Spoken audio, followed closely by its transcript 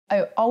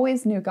I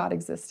always knew God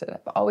existed.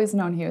 I've always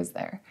known he was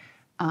there.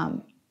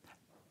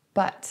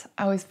 But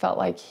I always felt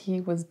like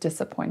he was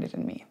disappointed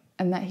in me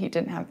and that he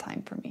didn't have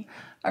time for me.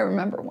 I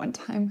remember one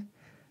time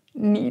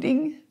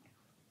needing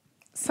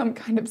some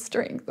kind of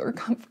strength or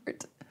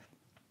comfort.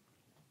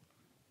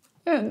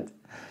 And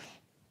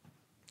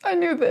I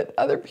knew that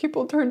other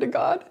people turned to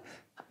God.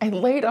 I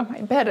laid on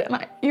my bed and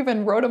I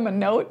even wrote him a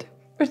note,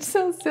 which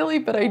sounds silly,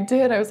 but I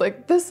did. I was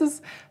like, this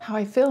is how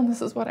I feel and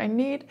this is what I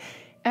need.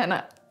 And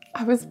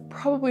I was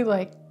probably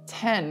like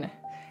 10,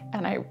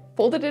 and I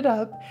folded it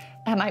up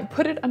and I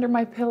put it under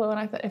my pillow, and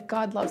I thought, if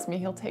God loves me,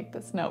 he'll take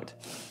this note.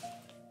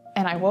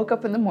 And I woke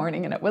up in the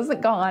morning and it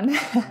wasn't gone.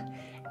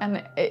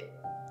 And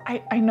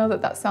I know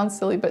that sounds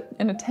silly, but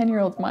in a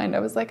 10-year-old's mind, I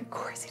was like, of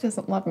course he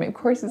doesn't love me. Of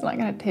course he's not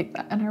gonna take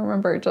that. And I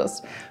remember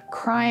just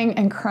crying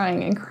and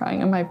crying and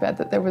crying in my bed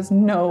that there was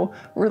no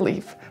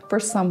relief for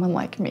someone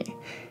like me.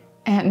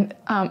 And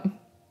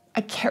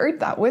I carried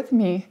that with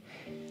me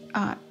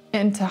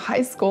into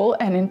high school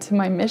and into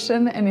my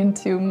mission and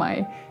into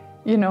my,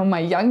 my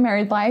young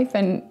married life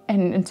and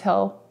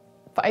until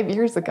 5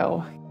 years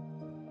ago.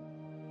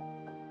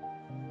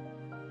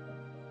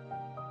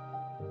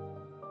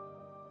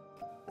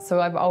 So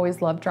I've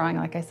always loved drawing.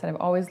 Like I said, I've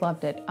always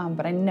loved it,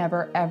 but I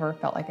never ever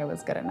felt like I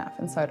was good enough.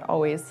 And so I'd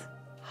always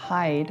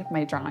hide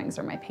my drawings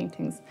or my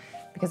paintings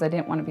because I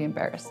didn't want to be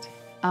embarrassed.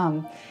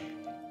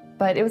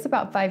 But it was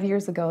about 5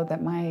 years ago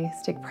that my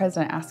stake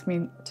president asked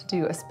me to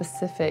do a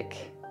specific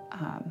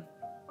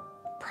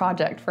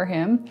project for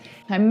him.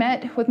 I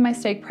met with my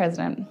stake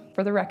president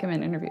for the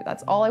recommend interview.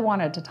 That's all I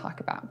wanted to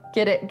talk about.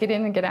 Get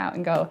in and get out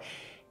and go.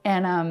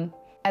 And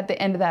at the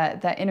end of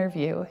that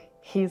interview,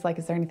 he's like,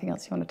 is there anything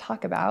else you want to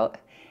talk about?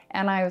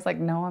 And I was like,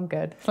 no, I'm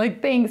good.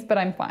 Like, thanks, but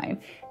I'm fine.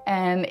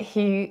 And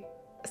he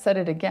said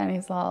it again.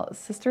 He's all,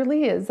 Sister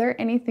Lee, is there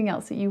anything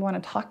else that you want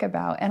to talk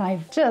about? And I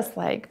just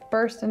like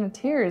burst into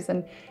tears.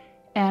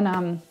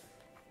 And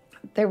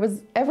there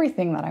was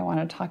everything that I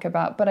wanted to talk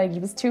about, but I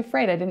was too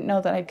afraid. I didn't know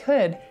that I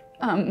could.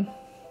 And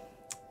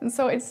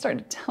so I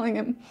started telling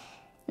him,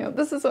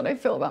 this is what I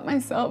feel about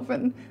myself.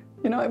 And,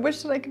 I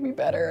wish that I could be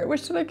better. I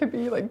wish that I could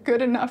be like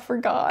good enough for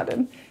God.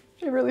 And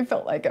I really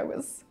felt like I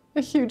was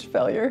a huge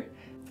failure.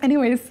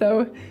 Anyways,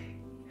 so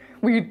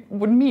we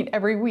would meet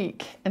every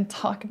week and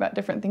talk about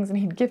different things, and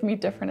he'd give me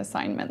different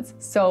assignments.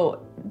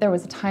 So there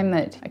was a time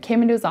that I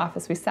came into his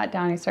office, we sat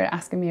down, and he started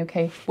asking me,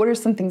 okay, what are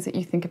some things that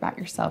you think about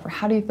yourself, or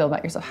how do you feel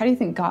about yourself? How do you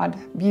think God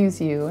views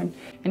you? And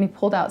he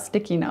pulled out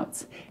sticky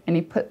notes, and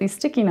he put these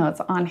sticky notes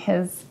on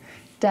his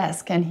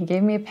desk, and he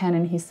gave me a pen,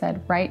 and he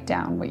said, write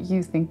down what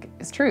you think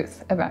is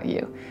truth about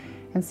you.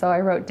 And so I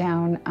wrote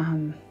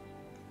down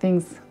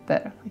things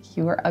that, like,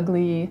 you are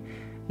ugly,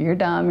 you're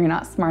dumb, you're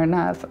not smart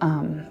enough,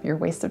 you're a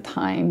waste of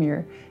time,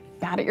 you're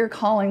bad at your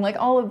calling, like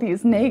all of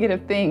these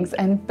negative things.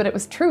 But it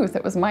was truth,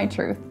 it was my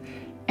truth.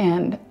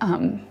 And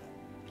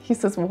he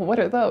says, well, what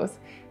are those?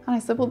 And I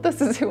said, well, this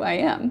is who I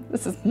am.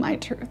 This is my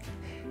truth.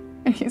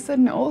 And he said,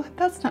 no,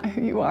 that's not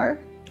who you are.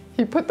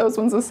 He put those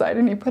ones aside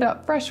and he put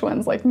out fresh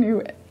ones, like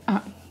new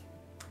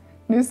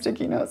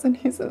sticky notes. And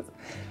he says,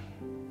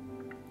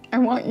 I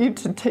want you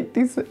to take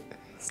these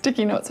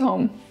sticky notes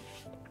home.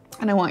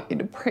 And I want you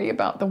to pray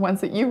about the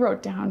ones that you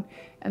wrote down.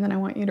 And then I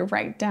want you to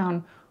write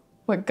down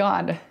what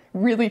God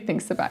really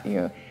thinks about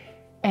you.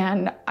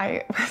 And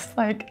I was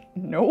like,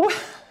 no,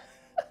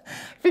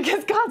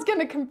 because God's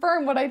gonna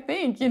confirm what I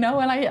think, and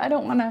I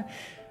don't wanna,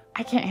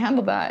 I can't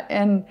handle that.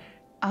 And,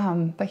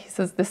 but he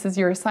says, this is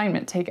your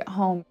assignment, take it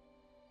home.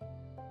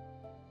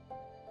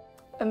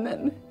 And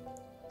then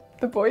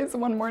the boys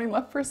one morning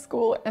left for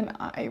school, and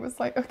I was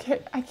like,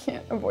 okay, I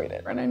can't avoid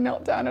it. And I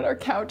knelt down at our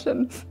couch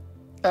and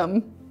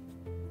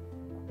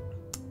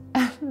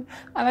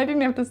I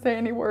didn't have to say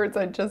any words.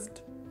 I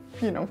just,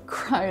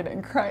 cried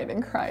and cried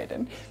and cried.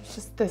 And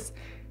just this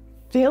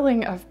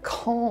feeling of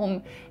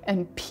calm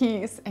and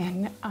peace.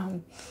 And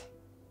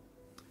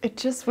it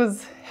just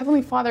was,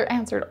 Heavenly Father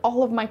answered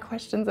all of my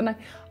questions. And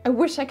I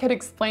wish I could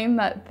explain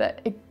the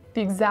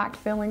exact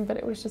feeling, but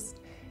it was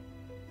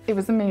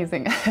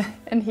amazing.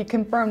 And he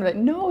confirmed that,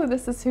 no,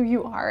 this is who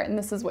you are, and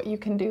this is what you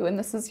can do, and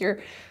this is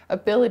your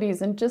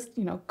abilities, and just,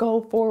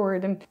 go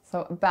forward. And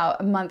so about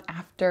a month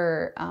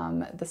after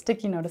the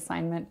sticky note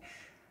assignment,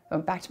 I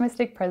went back to my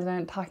stake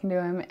president, talking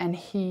to him, and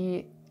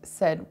he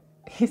said,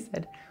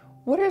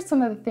 what are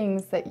some of the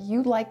things that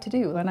you like to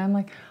do? And I'm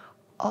like,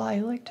 oh, I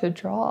like to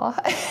draw.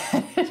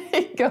 And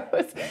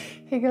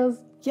he goes,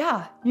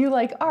 yeah, you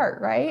like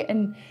art, right?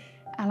 And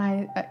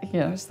I,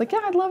 just like, yeah,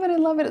 I love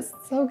it, it's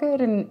so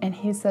good. And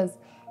he says,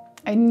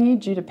 I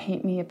need you to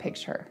paint me a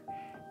picture.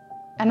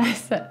 And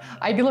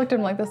I looked at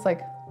him like this,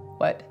 like,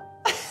 what?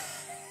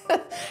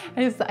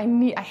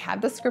 I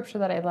have the scripture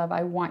that I love,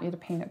 I want you to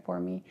paint it for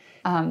me.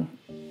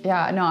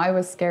 Yeah, no, I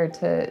was scared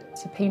to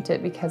paint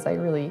it because I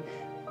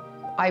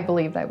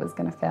believed I was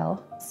gonna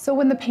fail. So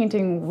when the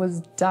painting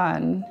was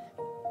done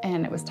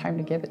and it was time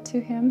to give it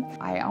to him,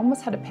 I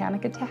almost had a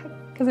panic attack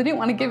because I didn't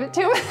want to give it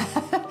to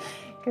him.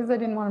 Because I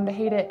didn't want him to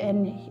hate it,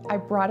 and I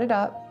brought it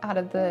up out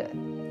of the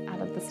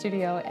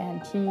studio,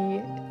 and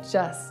he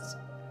just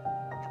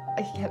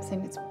he kept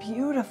saying, it's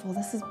beautiful,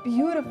 this is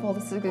beautiful,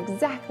 this is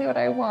exactly what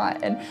I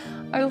want. And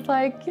I was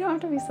like, you don't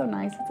have to be so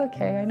nice, it's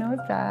okay, I know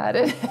it's bad.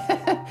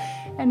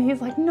 And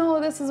he's like,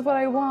 no, this is what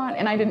I want.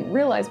 And I didn't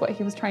realize what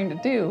he was trying to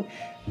do.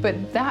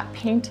 But that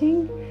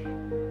painting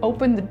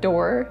opened the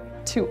door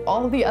to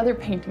all the other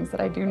paintings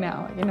that I do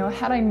now. You know,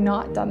 had I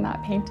not done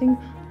that painting,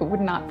 it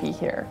would not be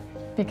here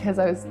because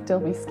I would still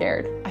be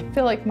scared. I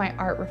feel like my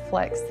art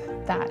reflects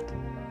that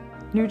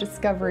new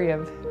discovery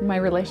of my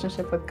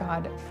relationship with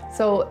God.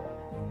 So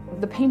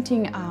the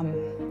painting,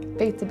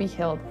 Faith to be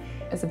Healed,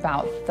 is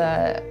about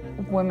the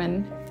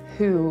woman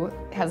who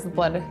has the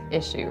blood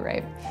issue,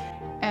 right?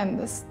 And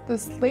this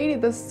lady,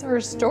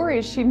 her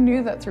story, she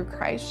knew that through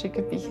Christ she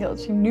could be healed.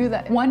 She knew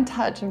that one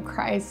touch of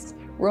Christ's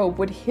robe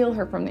would heal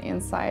her from the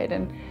inside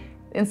and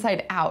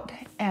inside out.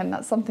 And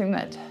that's something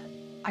that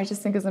I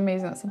just think is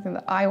amazing. That's something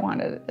that I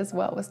wanted as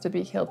well, was to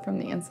be healed from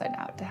the inside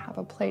out, to have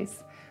a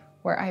place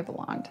where I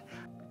belonged.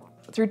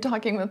 Through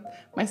talking with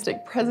my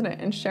stake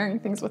president and sharing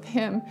things with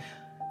him,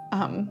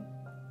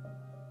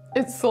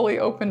 it slowly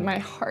opened my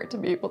heart to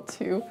be able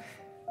to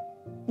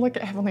look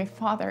at Heavenly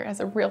Father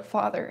as a real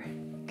father,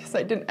 because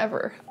I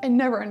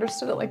never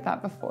understood it like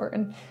that before.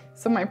 And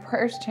so my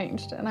prayers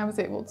changed, and I was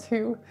able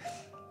to,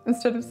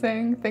 instead of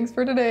saying, thanks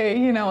for today,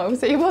 you know, I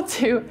was able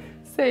to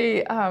say,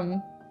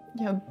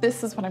 you know,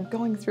 this is what I'm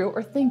going through,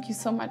 or thank you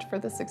so much for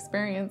this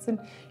experience. And,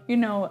 you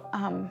know,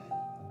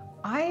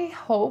 I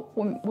hope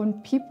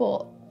when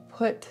people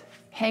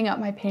hang up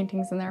my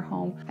paintings in their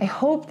home, I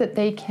hope that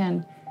they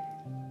can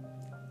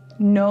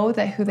know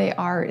that who they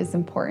are is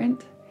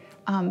important.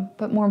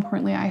 But more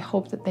importantly, I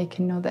hope that they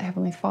can know that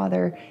Heavenly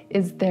Father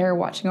is there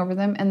watching over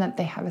them, and that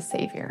they have a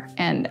Savior,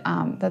 and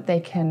that they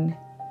can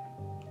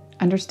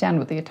understand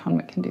what the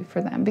atonement can do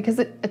for them. Because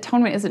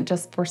atonement isn't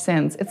just for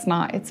sins. It's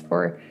not. It's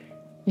for,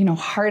 you know,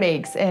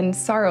 heartaches and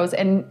sorrows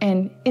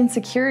and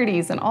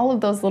insecurities and all of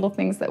those little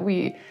things that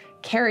we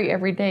carry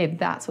every day.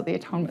 That's what the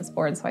atonement is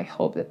for. And so I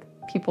hope that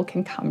people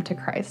can come to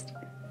Christ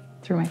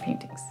through my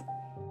paintings.